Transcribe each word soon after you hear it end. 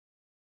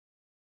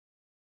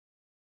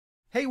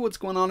Hey, what's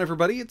going on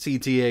everybody? It's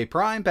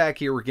ETAPRIME back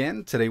here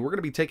again. Today we're going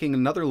to be taking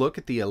another look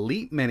at the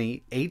Elite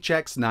Mini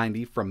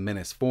HX90 from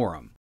Minus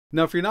Forum.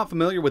 Now if you're not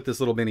familiar with this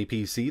little mini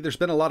PC, there's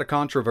been a lot of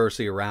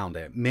controversy around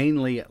it,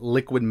 mainly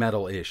liquid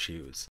metal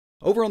issues.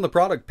 Over on the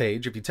product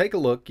page, if you take a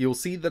look, you'll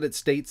see that it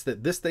states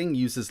that this thing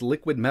uses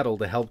liquid metal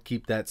to help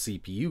keep that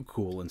CPU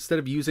cool. Instead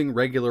of using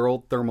regular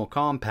old thermal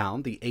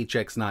compound, the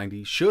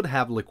HX90 should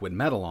have liquid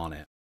metal on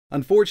it.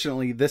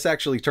 Unfortunately, this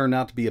actually turned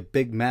out to be a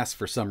big mess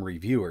for some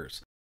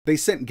reviewers. They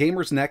sent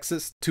Gamers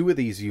Nexus 2 of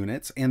these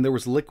units, and there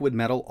was liquid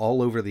metal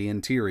all over the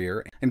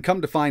interior, and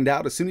come to find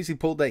out, as soon as he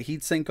pulled that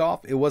heatsink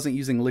off, it wasn't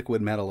using liquid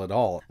metal at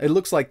all. It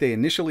looks like they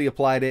initially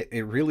applied it,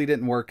 it really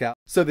didn't work out,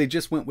 so they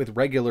just went with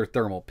regular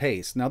thermal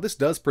paste. Now this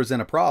does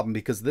present a problem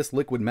because this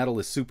liquid metal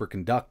is super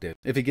conductive.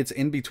 If it gets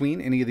in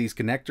between any of these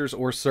connectors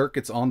or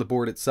circuits on the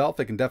board itself,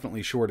 it can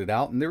definitely short it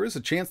out, and there is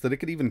a chance that it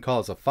could even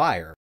cause a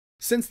fire.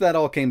 Since that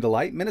all came to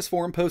light, Minus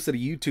Forum posted a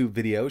YouTube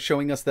video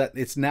showing us that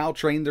it's now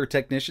trained their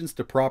technicians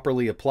to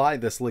properly apply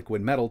this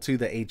liquid metal to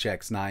the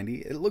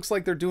HX90. It looks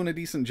like they're doing a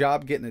decent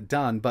job getting it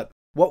done, but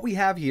what we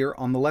have here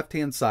on the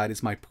left-hand side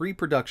is my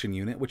pre-production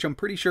unit, which I'm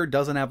pretty sure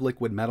doesn't have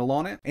liquid metal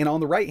on it. And on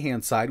the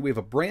right-hand side, we have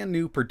a brand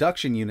new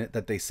production unit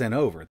that they sent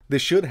over.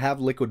 This should have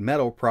liquid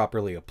metal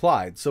properly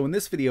applied. So in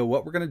this video,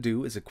 what we're going to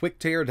do is a quick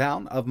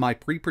teardown of my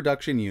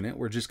pre-production unit.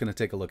 We're just going to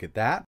take a look at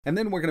that. And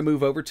then we're going to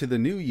move over to the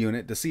new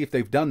unit to see if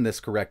they've done this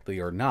correctly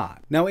or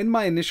not. Now, in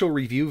my initial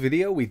review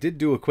video, we did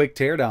do a quick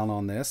teardown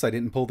on this. I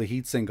didn't pull the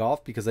heatsink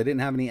off because I didn't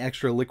have any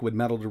extra liquid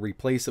metal to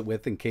replace it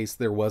with in case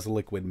there was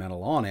liquid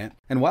metal on it.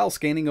 And while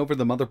scanning over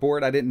the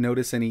motherboard, I didn't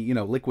notice any,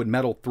 liquid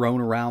metal thrown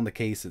around the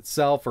case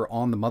itself or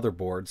on the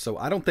motherboard, so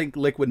I don't think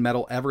liquid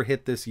metal ever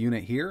hit this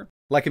unit here.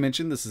 Like I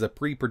mentioned, this is a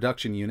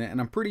pre-production unit,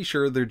 and I'm pretty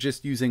sure they're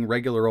just using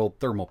regular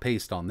old thermal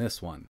paste on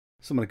this one.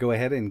 So I'm going to go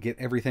ahead and get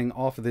everything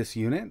off of this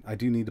unit. I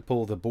do need to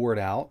pull the board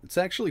out. It's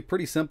actually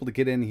pretty simple to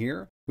get in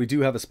here. We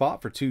do have a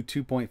spot for two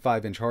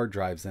 2.5-inch hard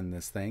drives in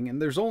this thing, and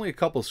there's only a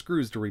couple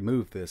screws to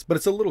remove this, but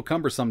it's a little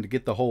cumbersome to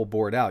get the whole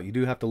board out. You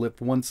do have to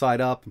lift one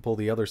side up and pull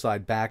the other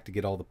side back to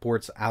get all the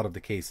ports out of the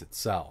case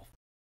itself.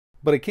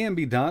 But it can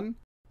be done,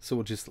 so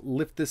we'll just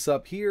lift this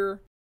up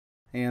here,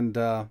 and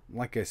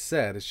like I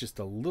said, it's just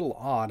a little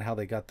odd how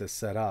they got this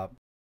set up.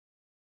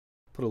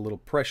 Put a little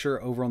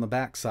pressure over on the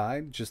back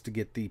side just to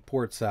get the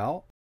ports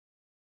out.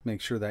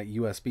 Make sure that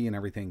USB and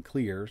everything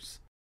clears.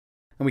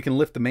 And we can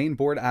lift the main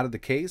board out of the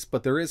case,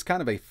 but there is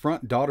kind of a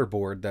front daughter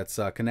board that's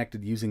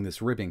connected using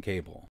this ribbon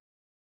cable.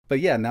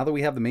 But yeah, now that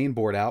we have the main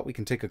board out, we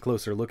can take a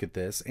closer look at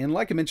this. And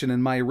like I mentioned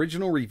in my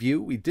original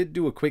review, we did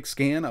do a quick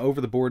scan over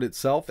the board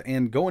itself,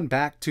 and going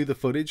back to the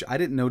footage, I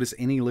didn't notice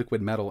any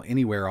liquid metal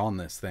anywhere on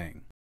this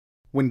thing.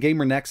 When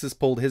Gamer Nexus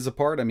pulled his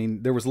apart,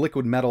 there was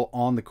liquid metal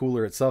on the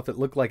cooler itself. It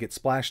looked like it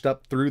splashed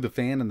up through the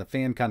fan, and the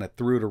fan kind of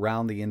threw it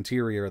around the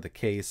interior of the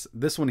case.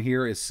 This one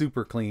here is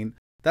super clean.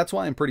 That's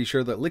why I'm pretty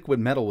sure that liquid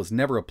metal was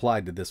never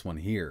applied to this one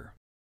here.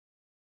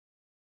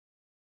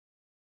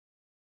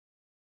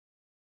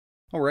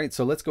 Alright,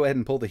 so let's go ahead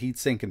and pull the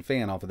heatsink and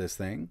fan off of this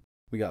thing.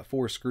 We got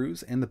 4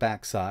 screws in the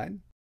back side.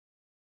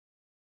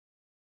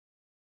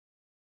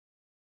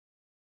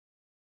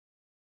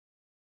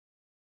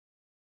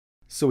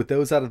 So with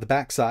those out of the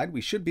back side,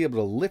 we should be able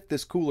to lift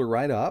this cooler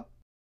right up.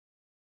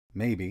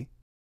 Maybe.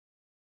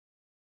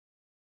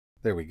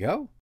 There we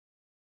go.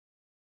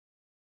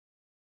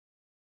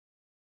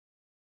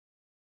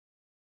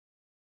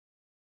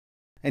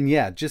 And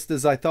yeah, just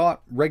as I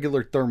thought,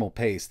 regular thermal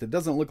paste. It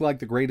doesn't look like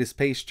the greatest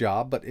paste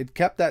job, but it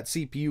kept that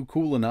CPU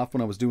cool enough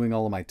when I was doing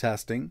all of my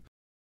testing.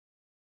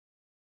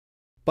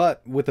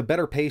 But with a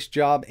better paste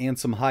job and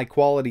some high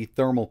quality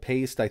thermal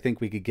paste, I think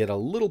we could get a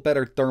little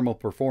better thermal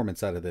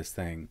performance out of this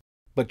thing.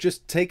 But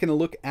just taking a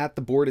look at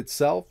the board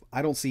itself,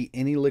 I don't see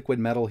any liquid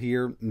metal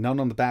here, none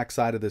on the back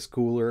side of this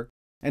cooler,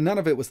 and none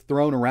of it was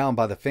thrown around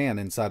by the fan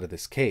inside of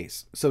this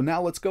case. So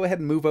now let's go ahead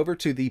and move over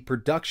to the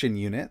production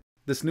unit.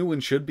 This new one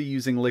should be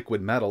using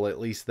liquid metal,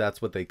 at least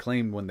that's what they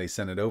claimed when they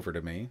sent it over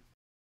to me.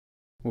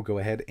 We'll go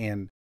ahead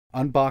and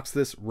unbox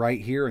this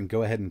right here and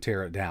go ahead and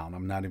tear it down.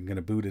 I'm not even going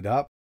to boot it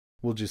up.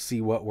 We'll just see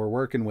what we're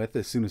working with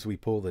as soon as we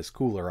pull this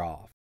cooler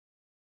off.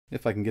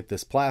 If I can get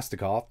this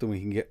plastic off, then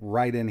we can get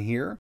right in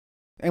here.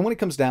 And when it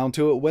comes down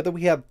to it, whether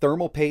we have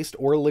thermal paste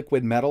or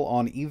liquid metal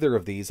on either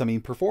of these,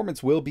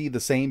 performance will be the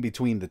same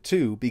between the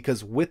two,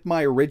 because with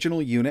my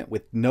original unit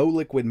with no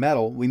liquid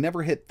metal, we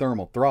never hit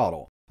thermal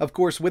throttle. Of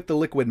course, with the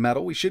liquid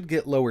metal, we should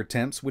get lower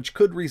temps, which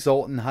could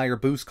result in higher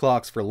boost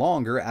clocks for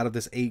longer out of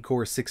this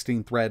 8-core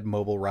 16-thread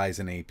mobile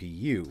Ryzen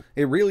APU.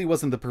 It really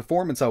wasn't the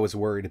performance I was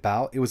worried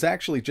about, it was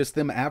actually just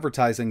them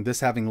advertising this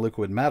having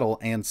liquid metal,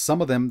 and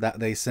some of them that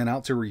they sent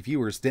out to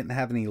reviewers didn't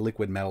have any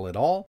liquid metal at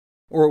all,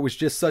 or it was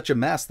just such a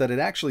mess that it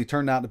actually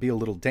turned out to be a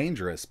little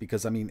dangerous,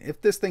 because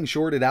if this thing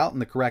shorted out in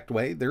the correct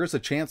way, there is a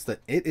chance that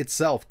it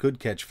itself could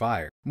catch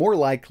fire. More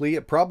likely,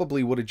 it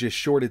probably would have just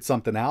shorted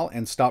something out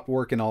and stopped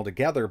working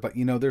altogether, but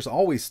there's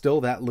always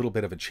still that little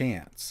bit of a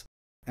chance.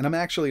 And I'm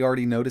actually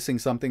already noticing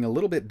something a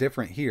little bit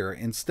different here.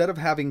 Instead of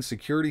having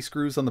security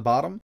screws on the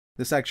bottom,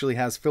 this actually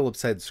has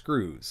Phillips head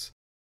screws.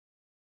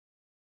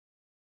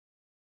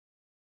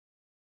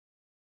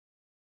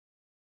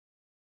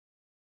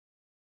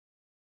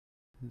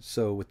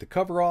 So with the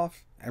cover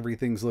off,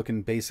 everything's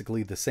looking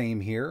basically the same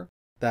here.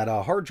 That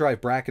hard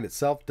drive bracket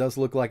itself does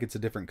look like it's a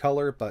different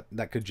color, but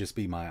that could just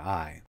be my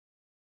eye.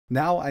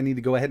 Now I need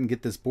to go ahead and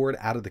get this board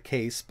out of the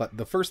case, but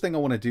the first thing I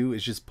want to do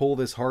is just pull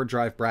this hard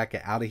drive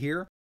bracket out of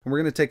here, and we're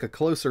going to take a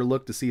closer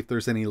look to see if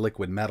there's any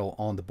liquid metal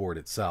on the board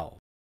itself.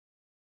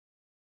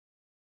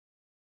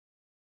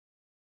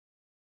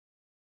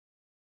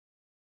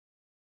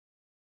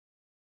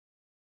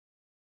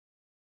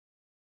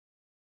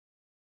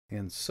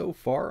 And so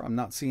far, I'm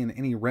not seeing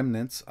any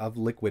remnants of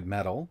liquid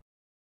metal.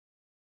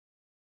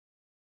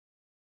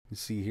 You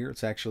see here,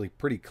 it's actually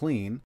pretty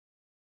clean.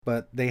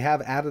 But they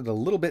have added a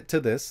little bit to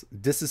this.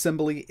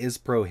 Disassembly is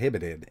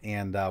prohibited,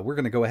 and we're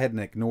going to go ahead and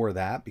ignore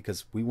that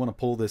because we want to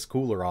pull this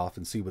cooler off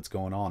and see what's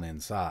going on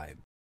inside.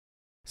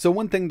 So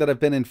one thing that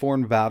I've been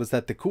informed about is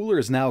that the cooler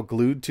is now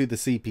glued to the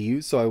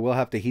CPU, so I will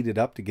have to heat it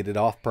up to get it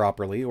off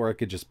properly, or I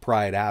could just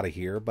pry it out of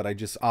here, but I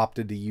just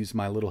opted to use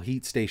my little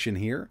heat station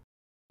here.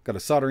 Got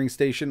a soldering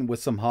station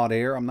with some hot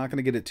air. I'm not going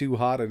to get it too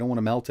hot. I don't want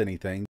to melt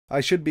anything.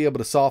 I should be able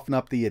to soften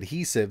up the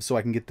adhesive so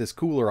I can get this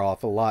cooler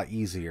off a lot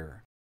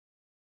easier.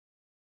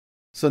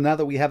 So now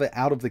that we have it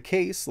out of the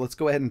case, let's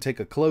go ahead and take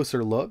a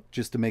closer look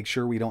just to make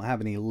sure we don't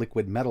have any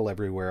liquid metal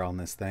everywhere on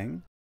this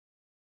thing.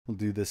 We'll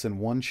do this in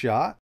one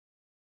shot.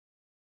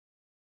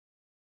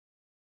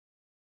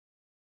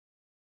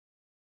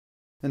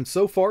 And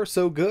so far,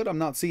 so good. I'm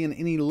not seeing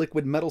any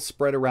liquid metal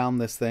spread around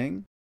this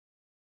thing.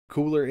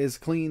 Cooler is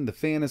clean, the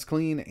fan is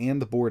clean,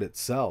 and the board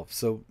itself.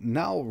 So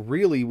now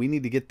really we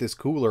need to get this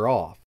cooler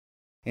off.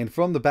 And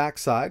from the back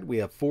side, we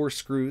have 4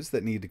 screws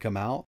that need to come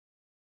out.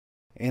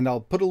 And I'll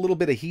put a little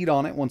bit of heat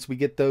on it once we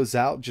get those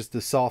out just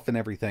to soften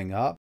everything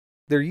up.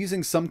 They're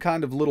using some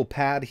kind of little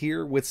pad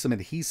here with some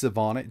adhesive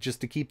on it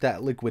just to keep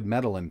that liquid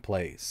metal in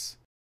place.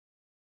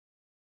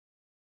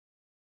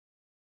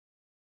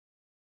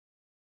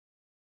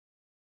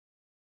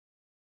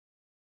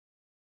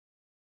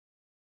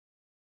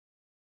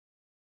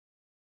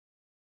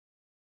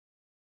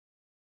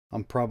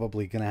 I'm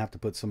probably going to have to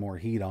put some more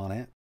heat on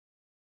it.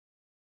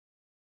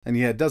 And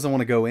yeah, it doesn't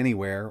want to go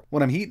anywhere.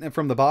 When I'm heating it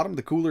from the bottom,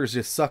 the cooler is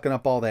just sucking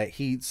up all that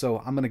heat.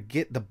 So I'm going to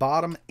get the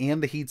bottom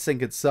and the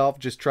heatsink itself,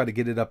 just try to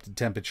get it up to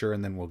temperature,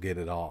 and then we'll get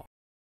it off.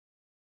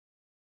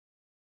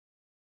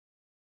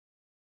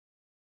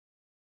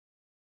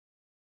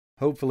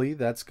 Hopefully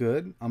that's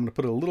good. I'm going to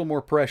put a little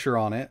more pressure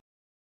on it.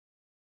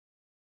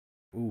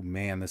 Ooh,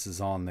 man, this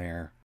is on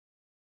there.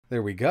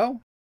 There we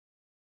go.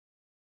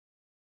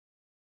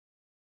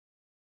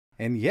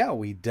 And yeah,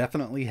 we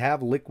definitely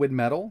have liquid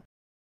metal.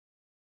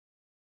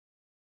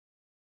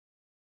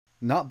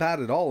 Not bad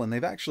at all, and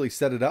they've actually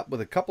set it up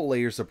with a couple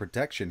layers of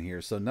protection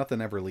here, so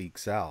nothing ever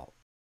leaks out.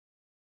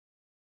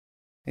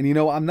 And you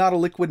know, I'm not a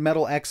liquid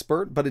metal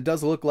expert, but it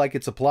does look like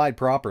it's applied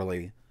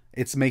properly.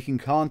 It's making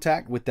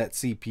contact with that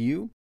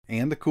CPU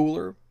and the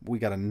cooler. We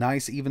got a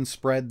nice even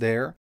spread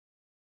there.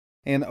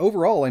 And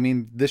overall, I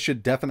mean, this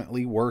should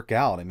definitely work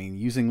out. I mean,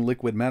 using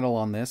liquid metal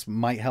on this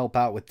might help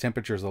out with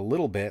temperatures a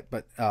little bit,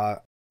 but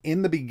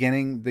in the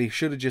beginning, they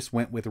should have just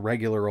went with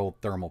regular old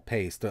thermal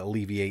paste to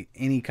alleviate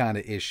any kind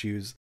of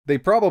issues. They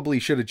probably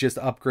should have just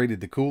upgraded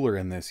the cooler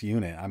in this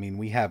unit. I mean,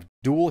 we have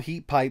dual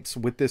heat pipes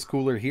with this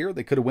cooler here.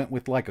 They could have went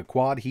with like a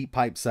quad heat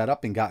pipe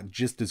setup and got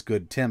just as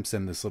good temps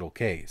in this little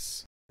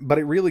case. But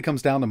it really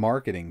comes down to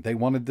marketing. They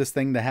wanted this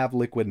thing to have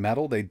liquid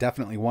metal. They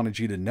definitely wanted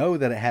you to know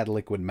that it had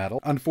liquid metal.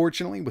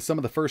 Unfortunately, with some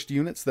of the first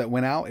units that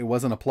went out, it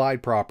wasn't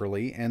applied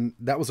properly, and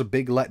that was a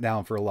big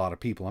letdown for a lot of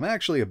people. I'm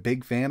actually a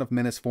big fan of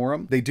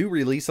Minisforum. They do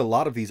release a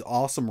lot of these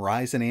awesome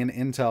Ryzen and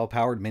Intel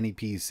powered mini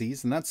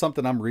PCs, and that's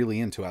something I'm really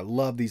into. I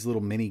love these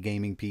little mini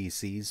gaming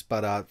PCs,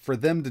 but for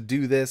them to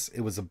do this,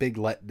 it was a big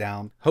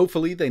letdown.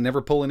 Hopefully they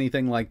never pull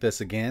anything like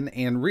this again,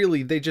 and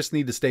really they just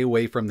need to stay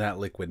away from that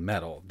liquid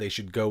metal. They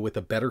should go with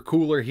a better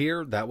cooler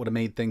here. That would have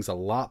made things a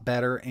lot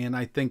better, and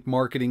I think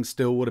marketing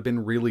still would have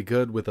been really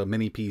good with a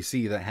mini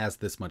PC that has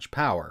this much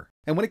power.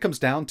 And when it comes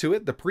down to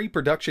it, the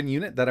pre-production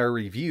unit that I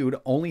reviewed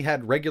only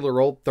had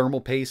regular old thermal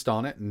paste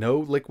on it, no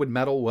liquid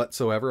metal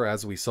whatsoever.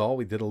 As we saw,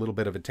 we did a little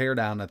bit of a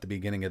teardown at the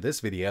beginning of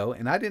this video,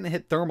 and I didn't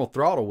hit thermal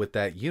throttle with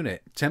that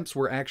unit. Temps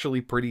were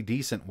actually pretty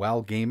decent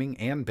while gaming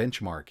and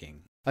benchmarking.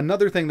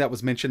 Another thing that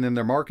was mentioned in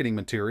their marketing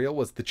material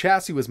was the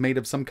chassis was made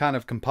of some kind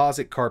of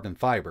composite carbon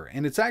fiber,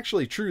 and it's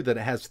actually true that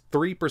it has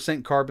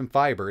 3% carbon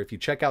fiber. If you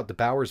check out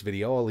DeBauer's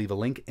video, I'll leave a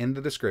link in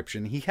the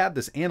description, he had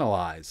this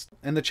analyzed,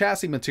 and the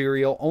chassis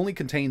material only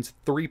contains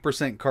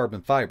 3%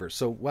 carbon fiber.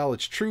 So while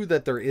it's true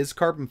that there is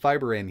carbon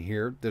fiber in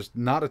here, there's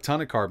not a ton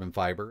of carbon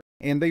fiber,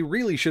 and they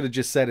really should have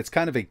just said it's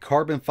kind of a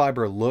carbon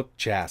fiber look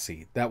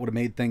chassis. That would have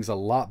made things a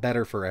lot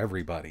better for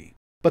everybody.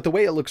 But the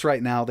way it looks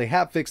right now, they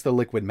have fixed the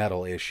liquid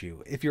metal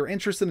issue. If you're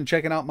interested in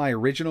checking out my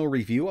original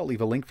review, I'll leave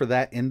a link for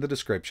that in the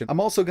description. I'm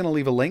also going to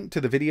leave a link to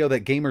the video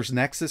that Gamers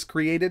Nexus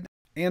created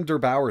and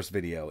DeBauer's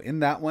video. In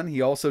that one,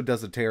 he also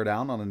does a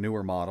teardown on a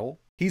newer model.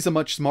 He's a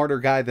much smarter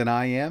guy than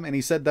I am, and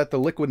he said that the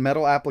liquid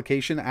metal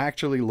application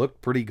actually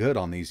looked pretty good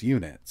on these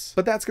units.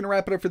 But that's going to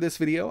wrap it up for this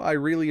video. I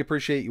really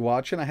appreciate you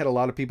watching. I had a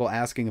lot of people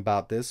asking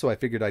about this, so I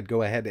figured I'd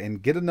go ahead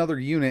and get another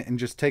unit and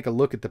just take a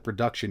look at the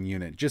production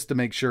unit, just to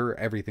make sure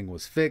everything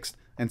was fixed,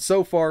 and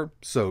so far,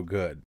 so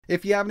good.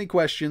 If you have any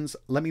questions,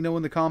 let me know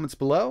in the comments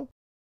below,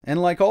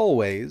 and like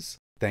always,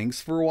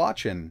 thanks for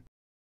watching.